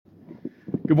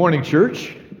Good morning,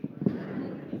 church.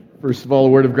 First of all, a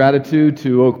word of gratitude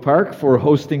to Oak Park for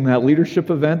hosting that leadership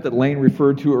event that Lane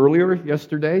referred to earlier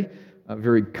yesterday.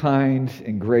 Very kind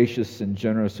and gracious and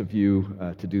generous of you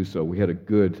to do so. We had a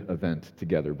good event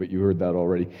together, but you heard that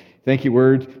already. Thank you,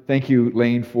 Word. Thank you,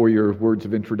 Lane, for your words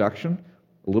of introduction.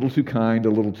 A little too kind, a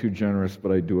little too generous,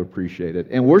 but I do appreciate it.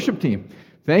 And worship team,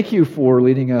 thank you for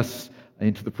leading us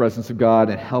into the presence of God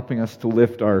and helping us to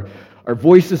lift our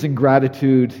voices in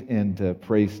gratitude and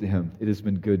praise to Him. It has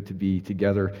been good to be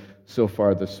together so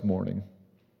far this morning.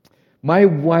 My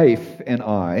wife and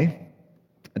I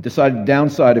decided to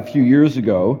downsize a few years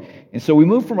ago, and so we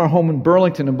moved from our home in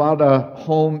Burlington and bought a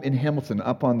home in Hamilton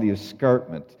up on the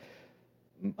escarpment.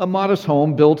 A modest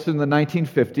home built in the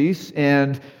 1950s,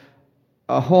 and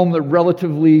a home that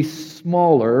relatively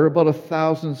smaller, about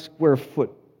 1,000 square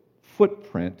foot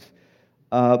footprint.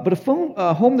 But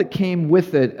a home that came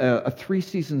with it, a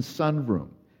three-season sunroom,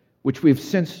 which we've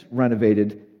since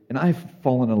renovated, and I've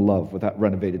fallen in love with that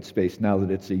renovated space now that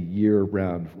it's a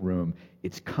year-round room.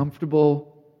 It's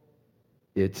comfortable,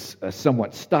 it's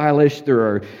somewhat stylish, there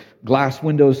are glass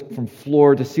windows from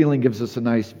floor to ceiling, gives us a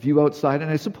nice view outside, and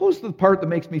I suppose the part that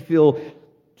makes me feel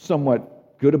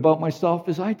somewhat good about myself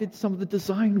is I did some of the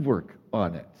design work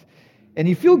on it. And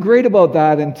you feel great about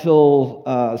that until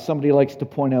somebody likes to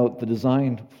point out the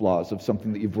design flaws of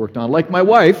something that you've worked on. Like my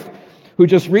wife, who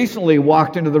just recently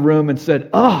walked into the room and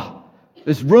said,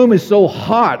 this room is so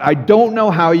hot. I don't know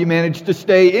how you managed to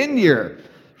stay in here.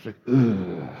 She's like,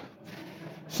 ugh.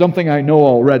 Something I know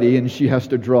already, and she has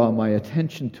to draw my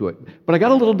attention to it. But I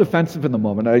got a little defensive in the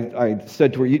moment. I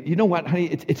said to her, you know what, honey,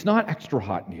 it's not extra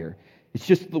hot in here. It's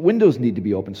just the windows need to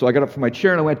be open. So I got up from my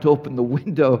chair and I went to open the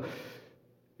window.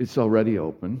 It's already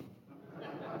open.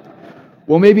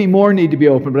 Well, maybe more need to be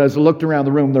open, but as I looked around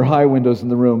the room, there are high windows in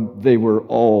the room, they were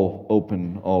all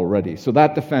open already. So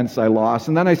that defense I lost.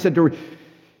 And then I said to her,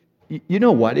 you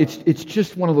know what, it's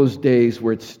just one of those days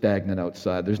where it's stagnant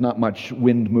outside. There's not much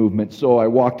wind movement. So I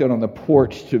walked out on the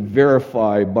porch to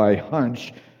verify by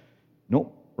hunch.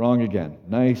 Nope, wrong again.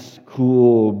 Nice,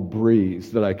 cool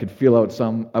breeze that I could feel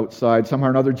outside. Somehow or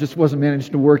another, just wasn't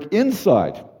managed to work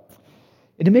inside.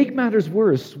 And to make matters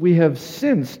worse, we have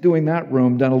since, doing that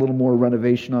room, done a little more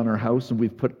renovation on our house, and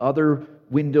we've put other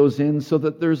windows in so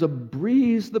that there's a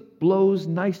breeze that blows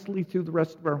nicely through the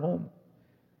rest of our home.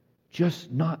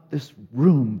 Just not this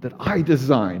room that I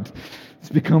designed. It's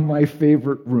become my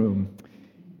favorite room.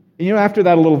 And after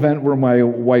that little event where my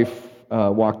wife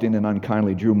walked in and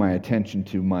unkindly drew my attention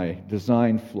to my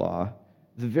design flaw,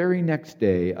 the very next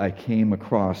day, I came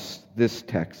across this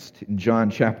text in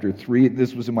John chapter 3.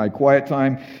 This was in my quiet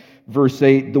time. Verse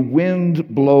 8, the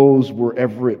wind blows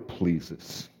wherever it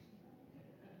pleases.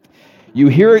 You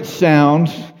hear its sound,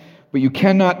 but you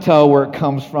cannot tell where it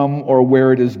comes from or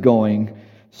where it is going.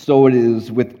 So it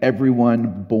is with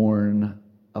everyone born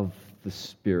of the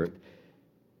Spirit.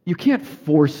 You can't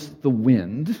force the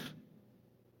wind.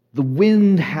 The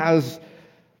wind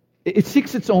it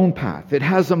seeks its own path. It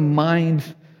has a mind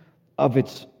of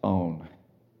its own.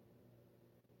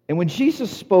 And when Jesus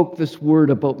spoke this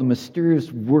word about the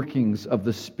mysterious workings of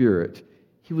the Spirit,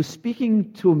 he was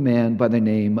speaking to a man by the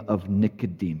name of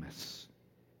Nicodemus.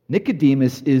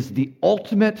 Nicodemus is the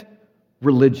ultimate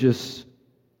religious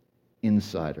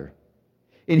insider.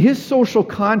 In his social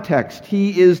context,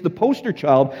 he is the poster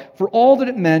child for all that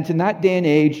it meant in that day and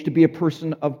age to be a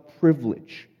person of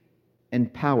privilege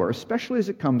and power, especially as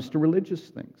it comes to religious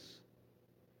things.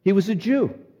 He was a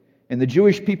Jew, and the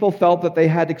Jewish people felt that they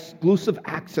had exclusive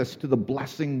access to the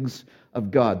blessings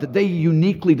of God, that they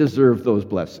uniquely deserved those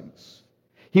blessings.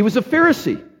 He was a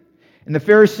Pharisee, and the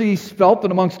Pharisees felt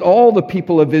that amongst all the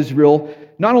people of Israel,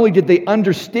 not only did they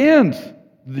understand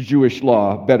the Jewish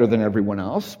law better than everyone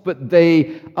else, but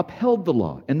they upheld the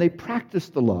law, and they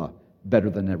practiced the law better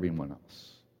than everyone else.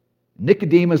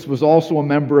 Nicodemus was also a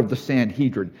member of the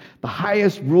Sanhedrin, the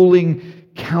highest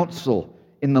ruling council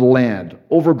in the land,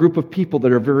 over a group of people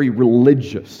that are very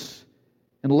religious.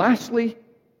 And lastly,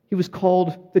 he was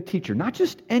called the teacher. Not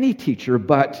just any teacher,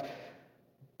 but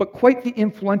quite the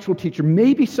influential teacher.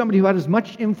 Maybe somebody who had as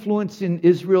much influence in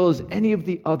Israel as any of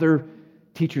the other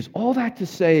teachers. All that to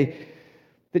say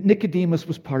that Nicodemus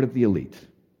was part of the elite.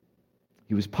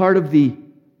 He was part of the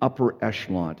upper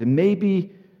echelon. And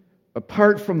maybe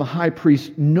apart from the high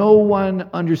priest, no one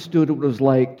understood what it was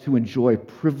like to enjoy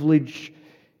privilege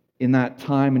in that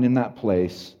time and in that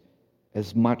place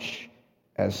as much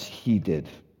as he did.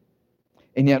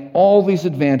 And yet all these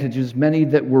advantages, many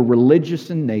that were religious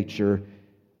in nature,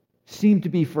 seemed to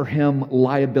be for him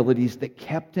liabilities that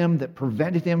kept him, that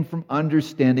prevented him from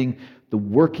understanding the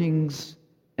workings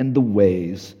and the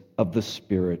ways of the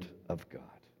Spirit of God.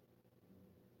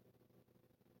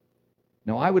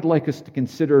 Now, I would like us to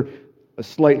consider a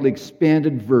slightly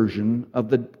expanded version of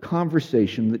the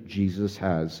conversation that Jesus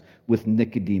has with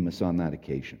Nicodemus on that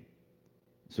occasion.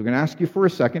 So I'm going to ask you for a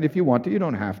second, if you want to, you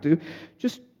don't have to.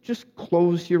 Just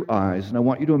close your eyes, and I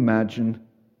want you to imagine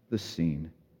the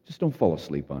scene. Just don't fall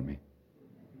asleep on me.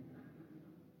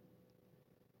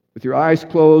 With your eyes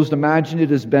closed, imagine it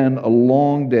has been a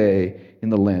long day in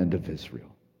the land of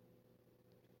Israel.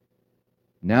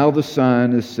 Now the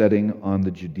sun is setting on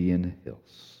the Judean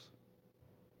hills.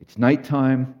 It's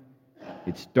nighttime.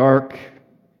 It's dark.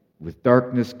 With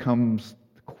darkness comes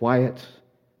the quiet.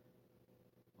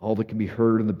 All that can be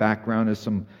heard in the background is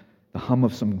the hum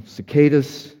of some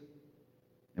cicadas,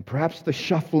 and perhaps the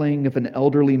shuffling of an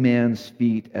elderly man's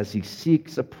feet as he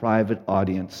seeks a private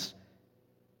audience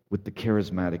with the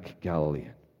charismatic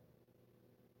Galilean.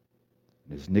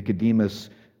 And as Nicodemus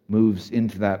moves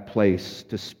into that place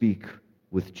to speak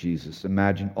with Jesus,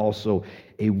 imagine also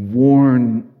a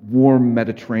warm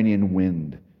Mediterranean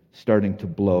wind starting to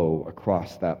blow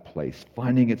across that place,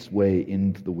 finding its way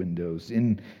into the windows,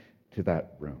 into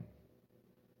that room.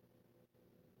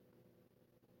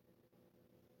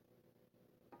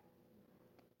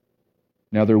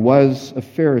 Now there was a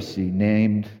Pharisee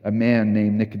a man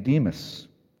named Nicodemus,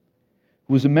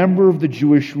 who was a member of the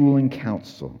Jewish ruling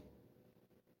council.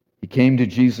 He came to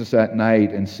Jesus at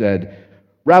night and said,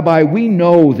 "Rabbi, we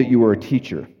know that you are a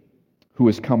teacher who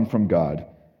has come from God,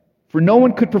 for no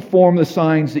one could perform the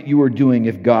signs that you are doing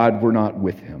if God were not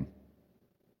with him."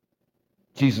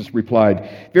 Jesus replied,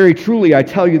 "Very truly, I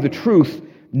tell you the truth,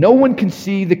 no one can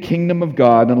see the kingdom of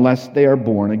God unless they are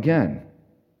born again."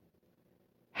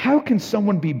 "How can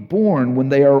someone be born when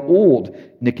they are old?"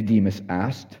 Nicodemus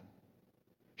asked.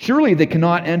 "Surely they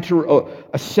cannot enter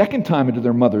a second time into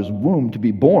their mother's womb to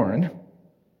be born."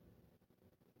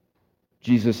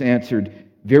 Jesus answered,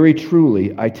 "Very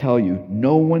truly, I tell you,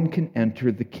 no one can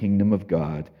enter the kingdom of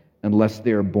God unless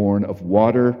they are born of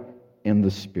water and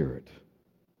the Spirit.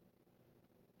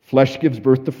 Flesh gives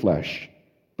birth to flesh,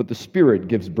 but the Spirit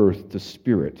gives birth to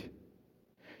spirit.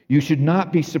 You should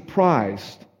not be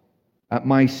surprised at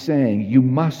my saying, you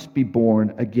must be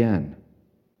born again."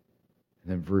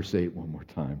 And then verse 8 one more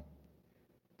time.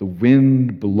 "The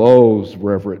wind blows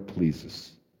wherever it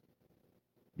pleases.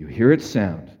 You hear its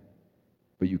sound,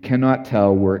 but you cannot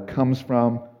tell where it comes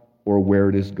from or where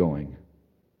it is going.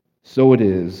 So it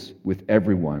is with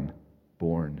everyone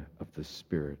born of the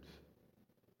Spirit."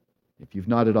 If you've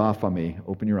nodded off on me,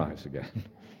 open your eyes again.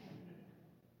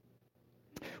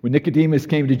 When Nicodemus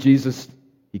came to Jesus,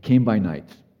 he came by night.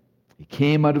 He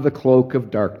came out of the cloak of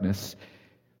darkness.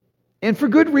 And for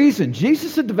good reason.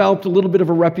 Jesus had developed a little bit of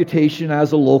a reputation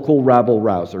as a local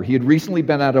rabble-rouser. He had recently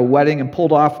been at a wedding and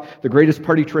pulled off the greatest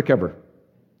party trick ever.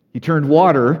 He turned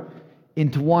water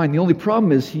into wine. The only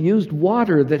problem is he used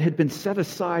water that had been set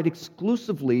aside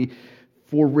exclusively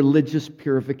for religious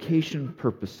purification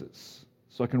purposes.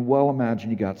 So I can well imagine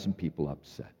he got some people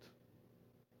upset.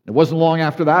 It wasn't long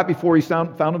after that before he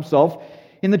found himself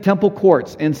in the temple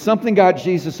courts, and something got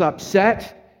Jesus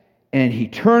upset, and he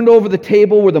turned over the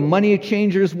table where the money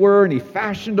changers were, and he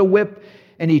fashioned a whip,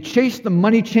 and he chased the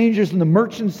money changers and the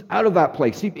merchants out of that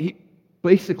place. He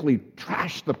basically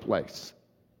trashed the place.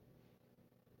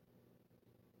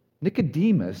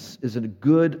 Nicodemus is a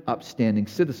good, upstanding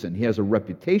citizen. He has a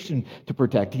reputation to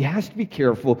protect. He has to be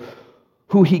careful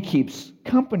who he keeps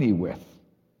company with.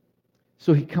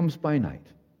 So he comes by night.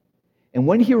 And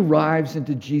when he arrives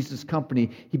into Jesus'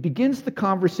 company, he begins the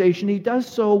conversation. He does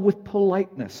so with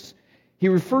politeness. He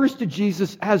refers to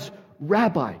Jesus as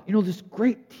Rabbi, this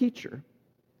great teacher.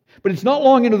 But it's not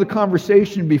long into the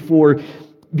conversation before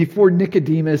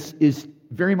Nicodemus is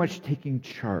very much taking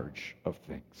charge of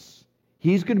things.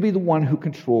 He's going to be the one who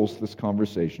controls this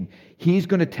conversation. He's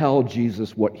going to tell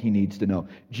Jesus what he needs to know.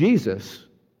 "Jesus,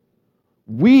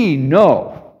 we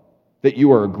know that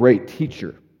you are a great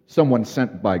teacher, someone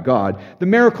sent by God. The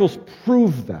miracles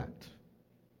prove that."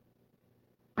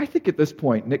 I think at this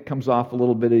point, Nick comes off a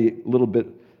little bit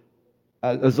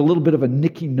as a little bit of a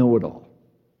Nicky know-it-all.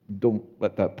 Don't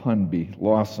let that pun be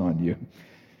lost on you.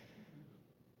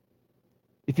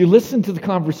 If you listen to the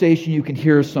conversation, you can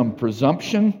hear some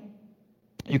presumption,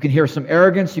 you can hear some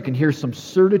arrogance, you can hear some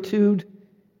certitude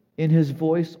in his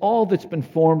voice, all that's been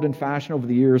formed and fashioned over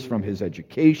the years from his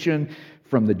education,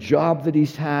 from the job that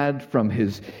he's had, from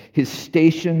his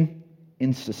station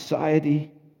in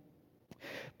society.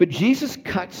 But Jesus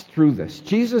cuts through this.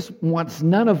 Jesus wants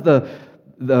none of the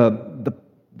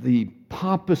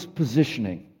pompous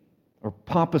positioning or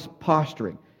pompous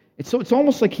posturing. So it's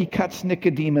almost like he cuts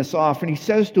Nicodemus off, and he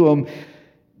says to him,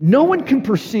 no one can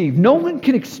perceive, no one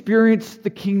can experience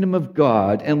the kingdom of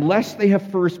God unless they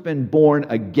have first been born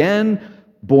again,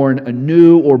 born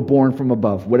anew, or born from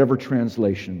above, whatever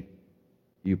translation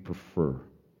you prefer.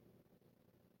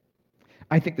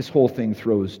 I think this whole thing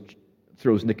throws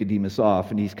Nicodemus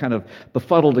off, and he's kind of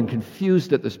befuddled and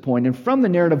confused at this point. And from the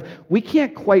narrative, we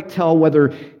can't quite tell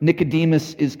whether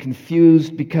Nicodemus is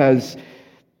confused because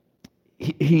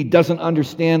he doesn't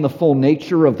understand the full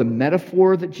nature of the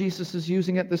metaphor that Jesus is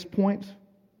using at this point,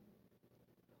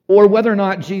 or whether or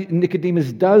not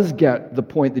Nicodemus does get the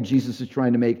point that Jesus is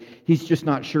trying to make. He's just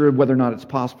not sure whether or not it's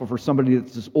possible for somebody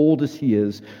that's as old as he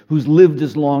is, who's lived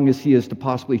as long as he is, to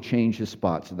possibly change his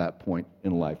spots at that point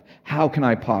in life. How can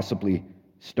I possibly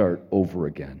start over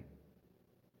again?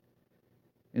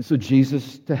 And so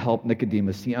Jesus, to help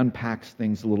Nicodemus, he unpacks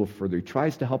things a little further. He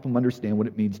tries to help him understand what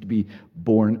it means to be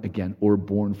born again or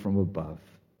born from above.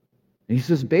 And he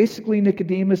says, basically,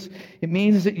 Nicodemus, it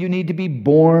means that you need to be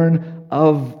born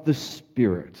of the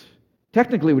Spirit.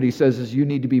 Technically, what he says is you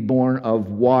need to be born of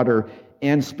water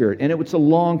and Spirit. And it's a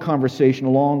long conversation, a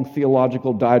long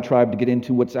theological diatribe to get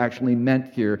into what's actually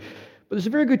meant here. But there's a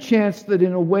very good chance that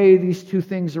in a way these two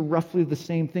things are roughly the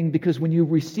same thing, because when you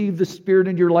receive the Spirit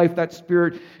into your life, that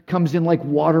Spirit comes in like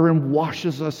water and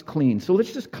washes us clean. So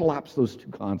let's just collapse those two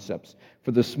concepts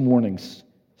for this morning's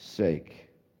sake.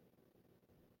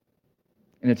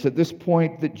 And it's at this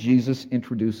point that Jesus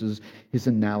introduces his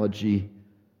analogy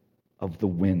of the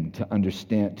wind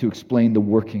to explain the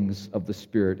workings of the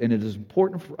Spirit. And it is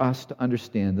important for us to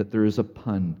understand that there is a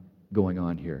pun going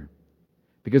on here.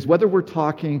 Because whether we're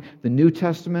talking the New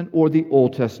Testament or the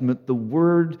Old Testament, the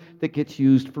word that gets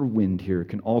used for wind here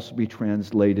can also be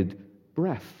translated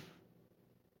breath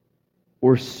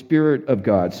or Spirit of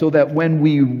God. So that when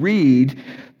we read,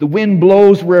 the wind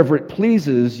blows wherever it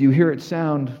pleases, you hear it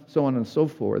sound, so on and so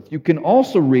forth. You can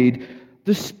also read,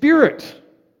 the Spirit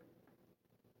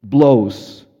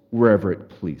blows wherever it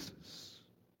pleases.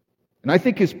 And I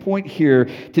think his point here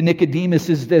to Nicodemus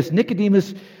is this: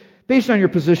 Nicodemus, based on your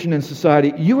position in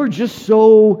society, you are just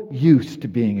so used to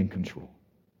being in control.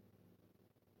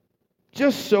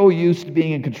 Just so used to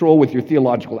being in control with your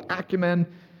theological acumen,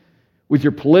 with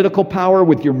your political power,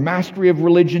 with your mastery of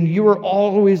religion. You are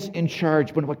always in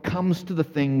charge. But when it comes to the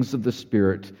things of the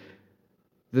Spirit,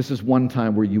 this is one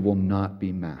time where you will not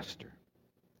be master.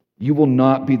 You will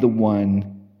not be the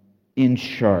one in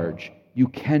charge. You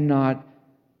cannot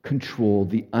control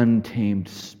the untamed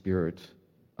Spirit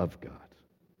of God.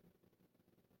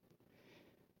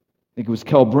 I think it was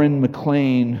Calvin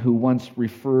McLean who once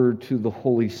referred to the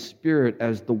Holy Spirit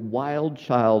as the wild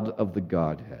child of the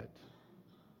Godhead.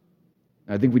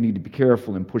 I think we need to be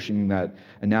careful in pushing that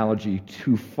analogy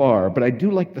too far, but I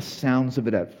do like the sounds of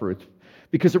it at first,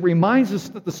 because it reminds us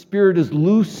that the Spirit is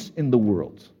loose in the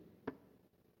world,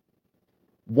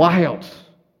 wild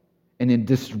and in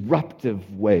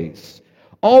disruptive ways,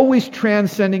 always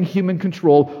transcending human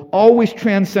control, always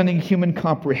transcending human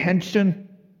comprehension.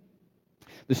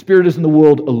 The Spirit is in the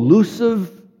world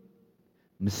elusive,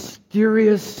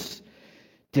 mysterious,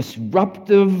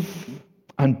 disruptive,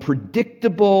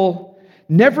 unpredictable,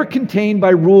 never contained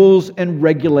by rules and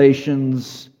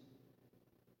regulations,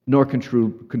 nor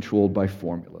controlled by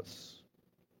formulas.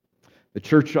 The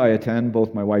church I attend,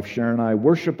 both my wife Sharon and I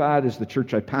worship at, is the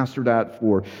church I pastored at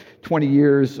for 20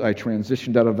 years. I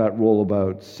transitioned out of that role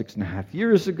about 6.5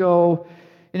 years ago.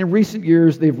 And in recent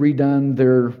years, they've redone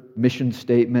their mission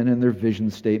statement and their vision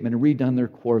statement and redone their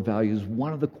core values.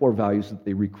 One of the core values that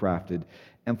they recrafted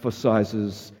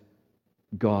emphasizes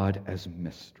God as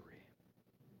mystery.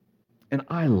 And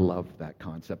I love that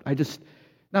concept.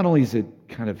 Not only is it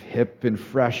kind of hip and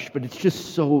fresh, but it's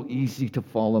just so easy to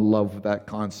fall in love with that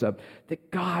concept, that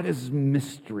God is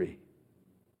mystery.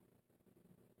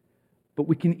 But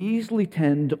we can easily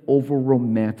tend to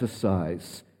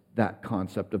over-romanticize that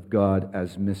concept of God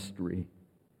as mystery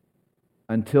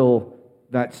until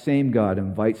that same God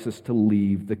invites us to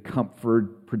leave the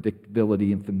comfort,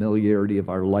 predictability, and familiarity of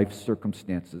our life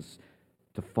circumstances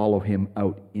to follow Him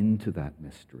out into that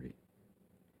mystery,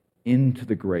 into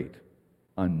the great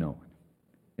unknown.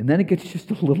 And then it gets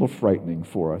just a little frightening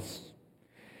for us.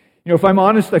 If I'm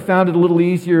honest, I found it a little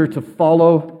easier to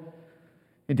follow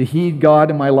and to heed God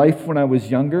in my life when I was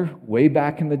younger, way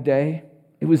back in the day.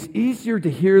 It was easier to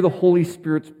hear the Holy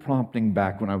Spirit's prompting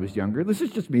back when I was younger. This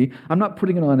is just me. I'm not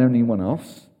putting it on anyone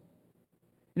else.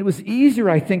 It was easier,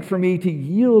 I think, for me to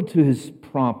yield to His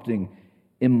prompting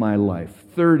in my life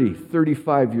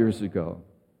 35 years ago,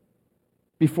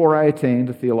 before I attained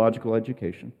a theological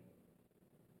education,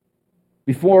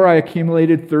 before I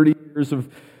accumulated 30 years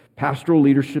of pastoral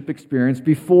leadership experience,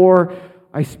 before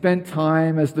I spent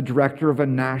time as the director of a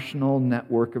national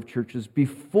network of churches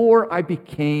before I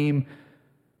became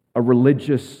a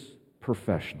religious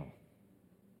professional.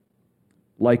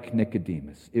 Like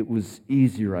Nicodemus, it was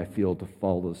easier, I feel, to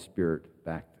follow the Spirit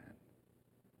back then.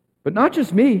 But not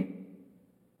just me.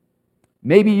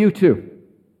 Maybe you too.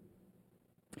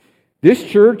 This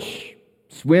church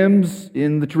swims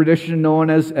in the tradition known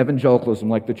as evangelicalism,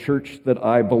 like the church that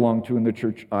I belong to and the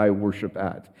church I worship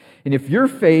at. And if your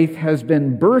faith has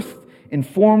been birthed and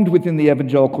formed within the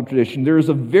evangelical tradition, there is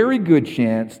a very good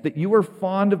chance that you are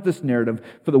fond of this narrative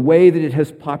for the way that it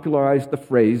has popularized the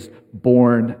phrase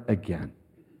born again.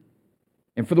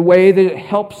 And for the way that it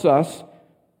helps us,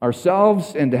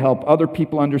 ourselves, and to help other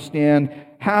people understand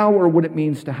how or what it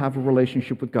means to have a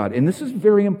relationship with God. And this is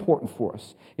very important for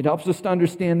us. It helps us to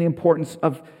understand the importance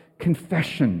of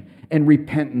confession and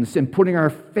repentance and putting our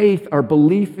faith, our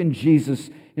belief in Jesus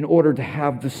in order to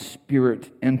have the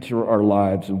Spirit enter our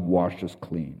lives and wash us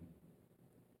clean.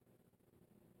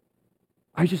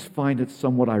 I just find it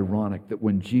somewhat ironic that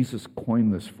when Jesus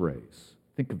coined this phrase,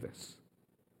 think of this,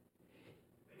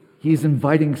 he's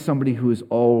inviting somebody who is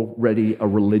already a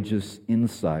religious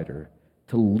insider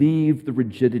to leave the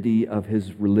rigidity of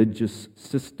his religious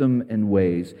system and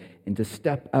ways and to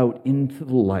step out into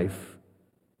the life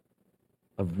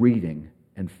of reading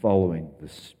and following the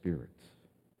Spirit.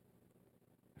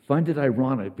 I find it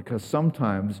ironic because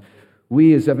sometimes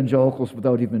we as evangelicals,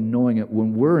 without even knowing it,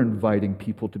 when we're inviting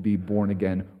people to be born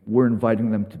again, we're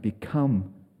inviting them to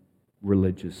become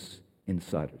religious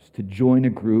insiders, to join a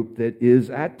group that is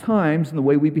at times, in the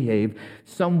way we behave,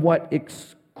 somewhat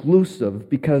exclusive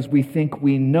because we think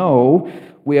we know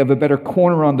we have a better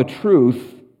corner on the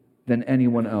truth than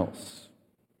anyone else.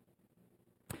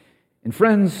 And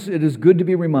friends, it is good to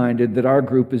be reminded that our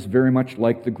group is very much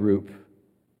like the group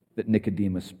that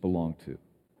Nicodemus belonged to.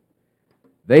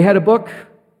 They had a book,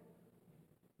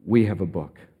 we have a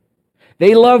book.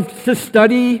 They loved to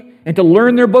study and to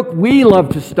learn their book, we love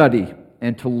to study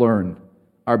and to learn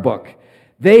our book.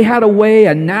 They had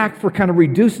a knack for kind of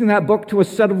reducing that book to a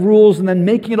set of rules and then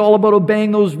making it all about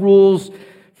obeying those rules.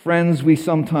 Friends, we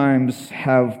sometimes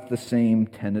have the same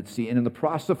tendency, and in the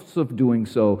process of doing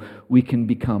so, we can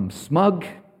become smug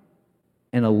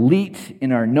and elite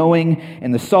in our knowing,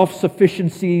 and the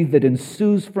self-sufficiency that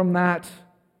ensues from that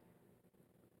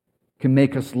can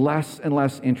make us less and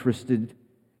less interested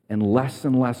and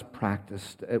less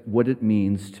practiced at what it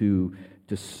means to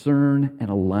discern and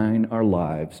align our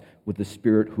lives with the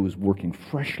Spirit who is working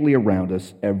freshly around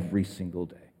us every single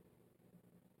day.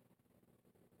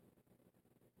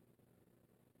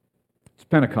 It's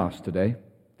Pentecost today,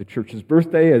 the church's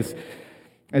birthday,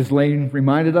 as Lane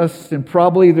reminded us, and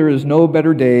probably there is no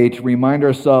better day to remind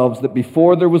ourselves that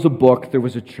before there was a book, there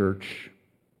was a church,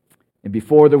 and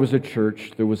before there was a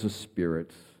church, there was a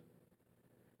Spirit.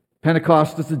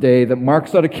 Pentecost is the day that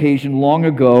marks that occasion long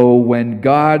ago when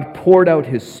God poured out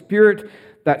His Spirit.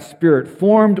 That Spirit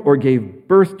formed or gave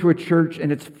birth to a church,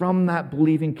 and it's from that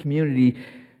believing community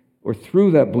or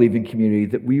through that believing community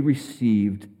that we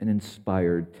received an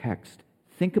inspired text.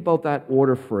 Think about that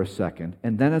order for a second,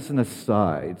 and then as an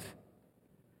aside,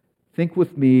 think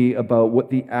with me about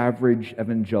what the average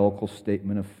evangelical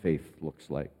statement of faith looks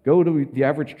like. Go to the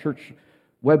average church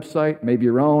website, maybe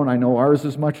your own, I know ours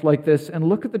is much like this, and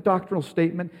look at the doctrinal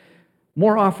statement.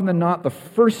 More often than not, the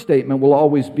first statement will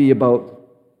always be about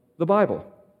the Bible.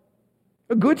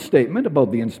 A good statement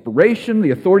about the inspiration,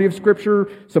 the authority of Scripture,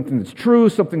 something that's true,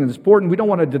 something that's important. We don't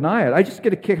want to deny it. I just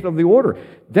get a kick out of the order.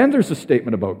 Then there's a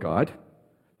statement about God.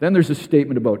 Then there's a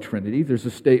statement about Trinity. There's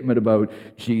a statement about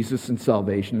Jesus and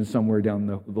salvation, and somewhere down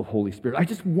the Holy Spirit. I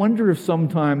just wonder if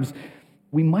sometimes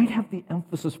we might have the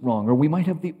emphasis wrong, or we might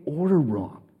have the order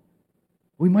wrong.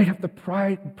 We might have the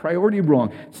priority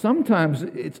wrong. Sometimes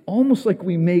it's almost like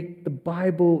we make the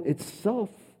Bible itself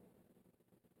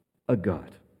a God.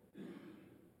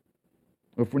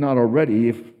 If we're not already,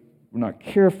 if we're not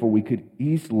careful, we could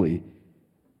easily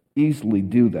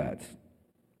do that.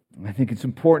 I think it's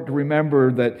important to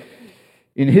remember that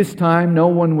in his time, no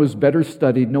one was better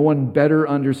studied, no one better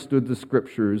understood the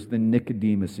Scriptures than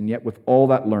Nicodemus. And yet with all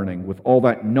that learning, with all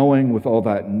that knowing, with all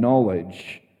that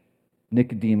knowledge,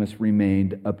 Nicodemus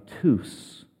remained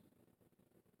obtuse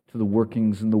to the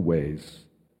workings and the ways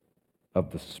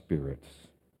of the Spirit.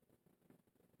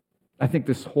 I think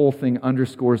this whole thing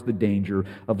underscores the danger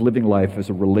of living life as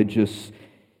a religious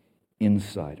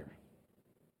insider.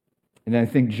 And I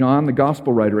think John, the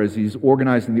gospel writer, as he's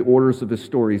organizing the orders of his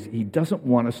stories, he doesn't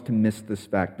want us to miss this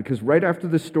fact. Because right after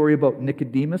this story about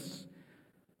Nicodemus,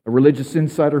 a religious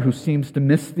insider who seems to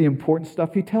miss the important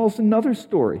stuff, he tells another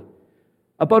story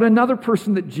about another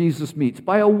person that Jesus meets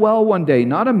by a well one day,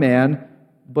 not a man,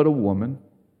 but a woman.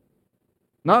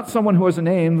 Not someone who has a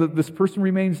name, that this person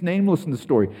remains nameless in the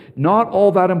story. Not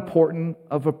all that important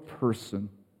of a person.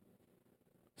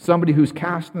 Somebody who's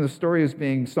cast in the story as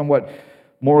being somewhat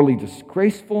morally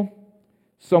disgraceful.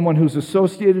 Someone who's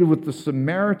associated with the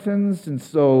Samaritans, and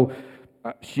so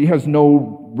she has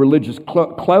no religious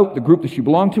clout. The group that she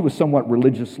belonged to was somewhat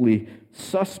religiously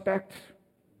suspect.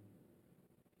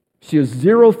 She has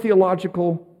zero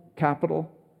theological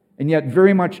capital, and yet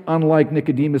very much unlike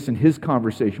Nicodemus in his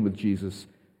conversation with Jesus,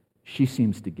 she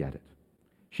seems to get it.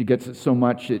 She gets it so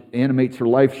much, it animates her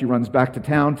life. She runs back to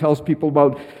town, tells people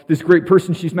about this great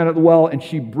person she's met at the well, and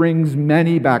she brings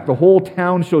many back. The whole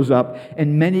town shows up,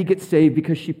 and many get saved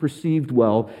because she perceived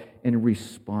well and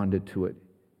responded to it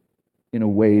in a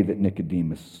way that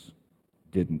Nicodemus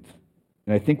didn't.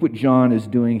 And I think what John is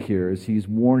doing here is he's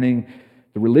warning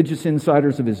the religious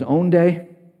insiders of his own day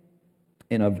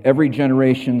and of every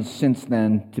generation since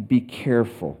then to be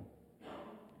careful.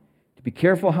 To be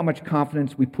careful how much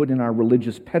confidence we put in our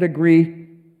religious pedigree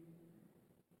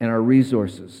and our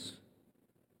resources,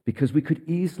 because we could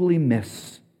easily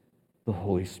miss the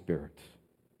Holy Spirit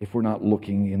if we're not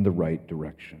looking in the right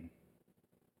direction.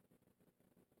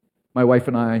 My wife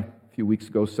and I, a few weeks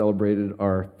ago, celebrated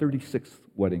our 36th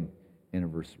wedding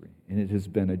anniversary, and it has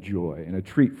been a joy and a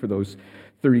treat for those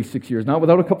 36 years. Not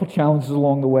without a couple challenges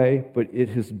along the way, but it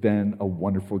has been a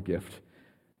wonderful gift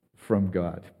from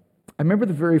God. I remember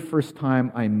the very first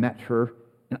time I met her,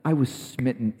 and I was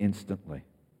smitten instantly.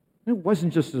 It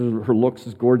wasn't just her looks,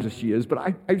 as gorgeous she is, but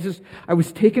I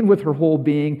was taken with her whole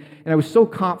being, and I was so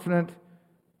confident.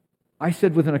 I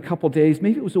said within a couple days,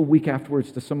 maybe it was a week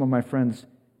afterwards, to some of my friends,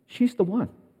 she's the one.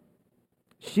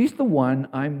 She's the one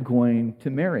I'm going to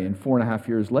marry. And 4.5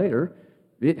 years later,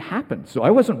 it happened. So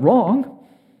I wasn't wrong.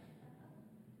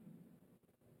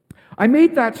 I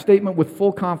made that statement with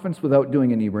full confidence without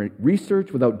doing any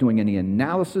research, without doing any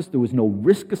analysis. There was no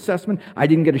risk assessment. I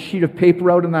didn't get a sheet of paper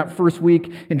out in that first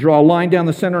week and draw a line down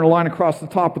the center and a line across the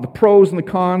top with the pros and the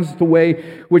cons, the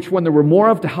way which one there were more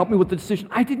of to help me with the decision.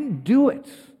 I didn't do it.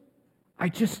 I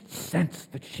just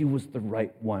sensed that she was the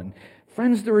right one.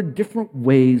 Friends, there are different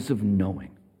ways of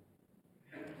knowing.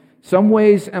 Some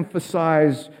ways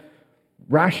emphasize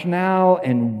rationale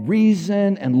and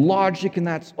reason and logic, and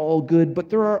that's all good, but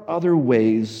there are other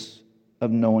ways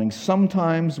of knowing,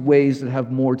 sometimes ways that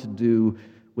have more to do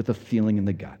with a feeling in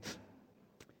the gut,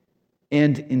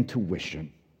 and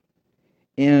intuition,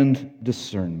 and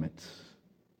discernment.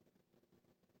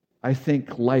 I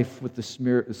think life with the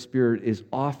Spirit is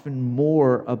often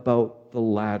more about the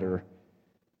latter,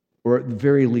 or at the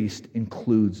very least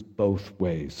includes both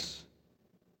ways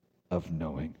of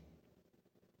knowing.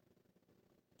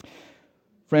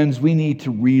 Friends, we need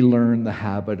to relearn the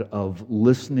habit of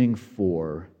listening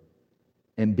for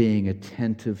and being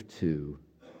attentive to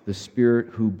the Spirit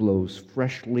who blows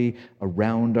freshly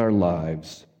around our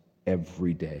lives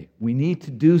every day. We need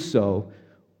to do so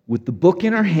with the book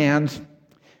in our hands.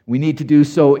 We need to do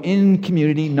so in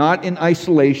community, not in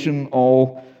isolation,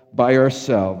 all by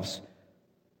ourselves.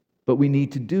 But we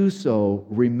need to do so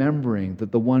remembering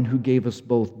that the one who gave us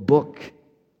both book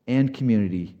and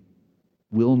community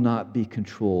will not be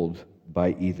controlled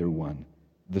by either one,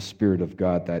 the Spirit of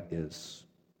God, that is.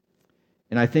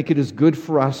 And I think it is good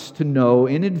for us to know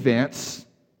in advance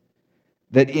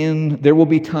that there will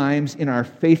be times in our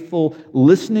faithful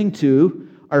listening to,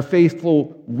 our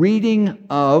faithful reading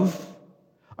of,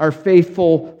 our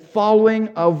faithful following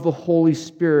of the Holy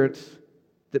Spirit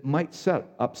that might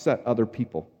upset other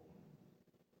people.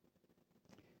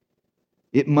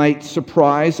 It might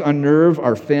surprise, unnerve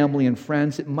our family and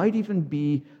friends. It might even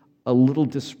be a little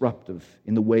disruptive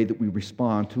in the way that we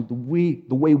respond to the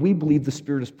way we believe the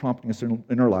Spirit is prompting us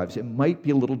in our lives. It might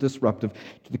be a little disruptive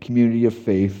to the community of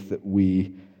faith that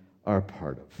we are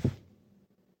part of.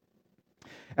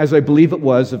 As I believe it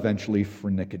was eventually for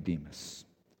Nicodemus.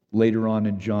 Later on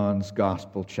in John's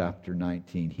Gospel, chapter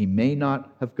 19. He may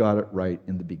not have got it right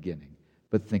in the beginning,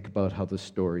 but think about how the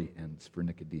story ends for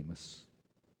Nicodemus.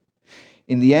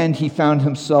 In the end, he found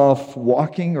himself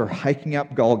walking or hiking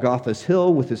up Golgotha's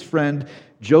hill with his friend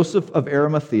Joseph of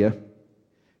Arimathea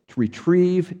to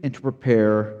retrieve and to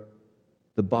prepare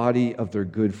the body of their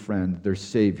good friend, their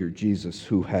Savior, Jesus,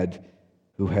 who had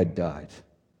died.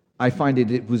 I find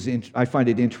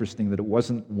it interesting that it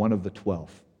wasn't one of the 12.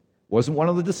 It wasn't one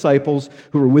of the disciples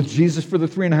who were with Jesus for the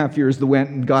 3.5 years that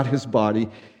went and got his body.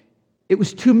 It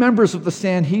was 2 members of the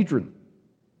Sanhedrin.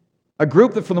 A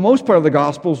group that for the most part of the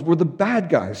Gospels were the bad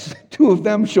guys. 2 of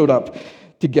them showed up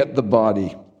to get the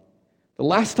body. The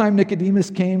last time Nicodemus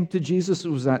came to Jesus, it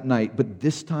was that night, but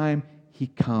this time he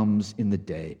comes in the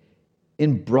day,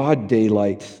 in broad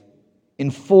daylight, in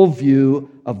full view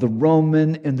of the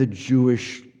Roman and the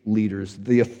Jewish leaders,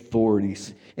 the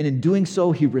authorities. And in doing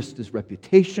so, he risked his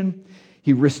reputation,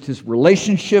 he risked his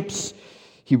relationships,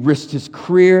 he risked his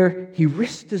career, he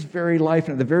risked his very life,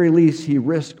 and at the very least, he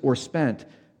risked or spent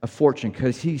a fortune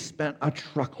because he spent a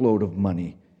truckload of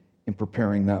money in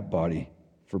preparing that body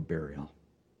for burial.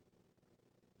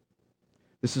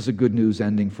 This is a good news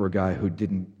ending for a guy who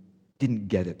didn't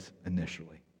get it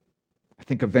initially. I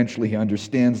think eventually he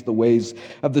understands the ways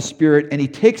of the Spirit, and he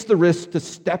takes the risk to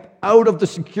step out of the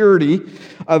security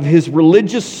of his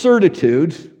religious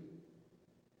certitude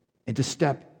and to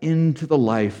step into the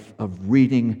life of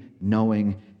reading,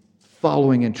 knowing,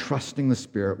 following, and trusting the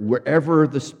Spirit wherever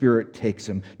the Spirit takes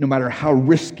him, no matter how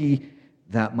risky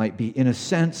that might be. In a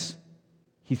sense,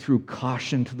 he threw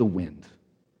caution to the wind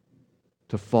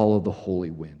to follow the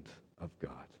holy wind of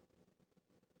God.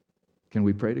 Can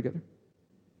we pray together?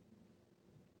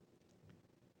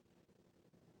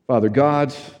 Father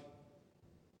God,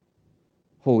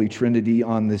 Holy Trinity,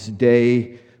 on this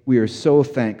day, we are so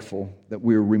thankful that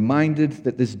we are reminded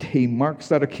that this day marks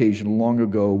that occasion long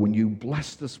ago when you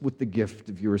blessed us with the gift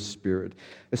of your Spirit,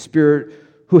 a Spirit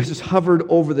who has hovered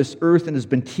over this earth and has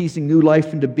been teasing new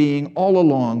life into being all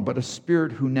along, but a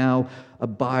Spirit who now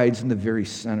abides in the very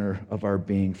center of our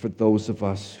being for those of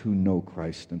us who know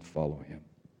Christ and follow him.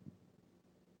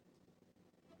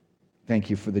 Thank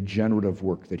you for the generative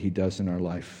work that he does in our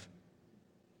life.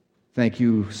 Thank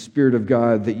you, Spirit of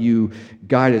God, that you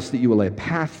guide us, that you will lay a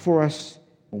path for us.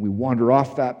 When we wander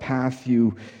off that path,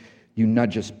 you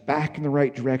nudge us back in the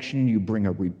right direction. You bring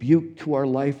a rebuke to our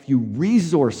life. You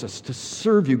resource us to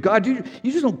serve you. God, you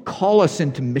just don't call us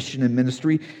into mission and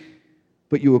ministry,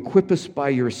 but you equip us by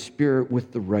your Spirit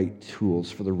with the right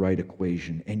tools for the right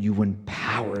equation, and you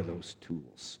empower those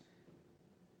tools.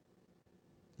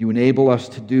 You enable us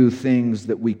to do things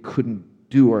that we couldn't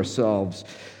do ourselves,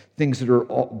 things that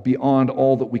are beyond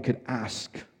all that we could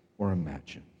ask or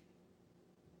imagine.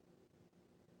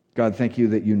 God, thank you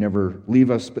that you never leave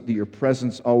us, but that your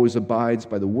presence always abides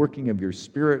by the working of your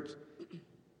Spirit.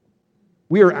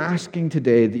 We are asking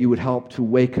today that you would help to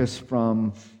wake us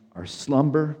from our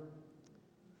slumber,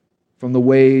 from the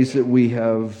ways that we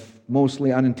have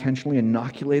mostly unintentionally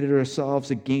inoculated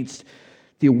ourselves against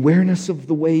the awareness of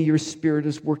the way your Spirit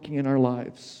is working in our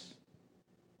lives.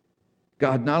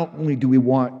 God, not only do we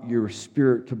want your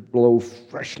Spirit to blow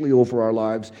freshly over our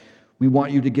lives, we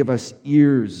want you to give us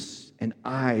ears and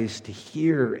eyes to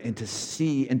hear and to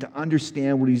see and to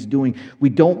understand what he's doing. We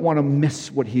don't want to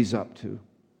miss what he's up to.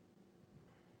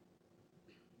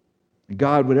 And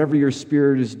God, whatever your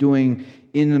Spirit is doing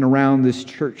in and around this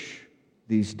church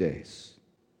these days,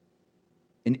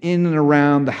 and in and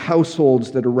around the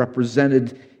households that are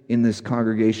represented in this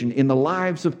congregation, in the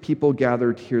lives of people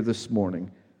gathered here this morning,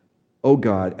 oh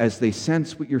God, as they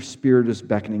sense what your Spirit is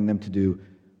beckoning them to do,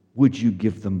 would you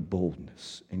give them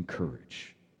boldness and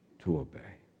courage to obey?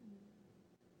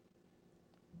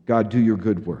 God, do your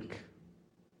good work.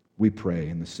 We pray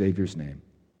in the Savior's name.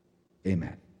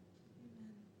 Amen.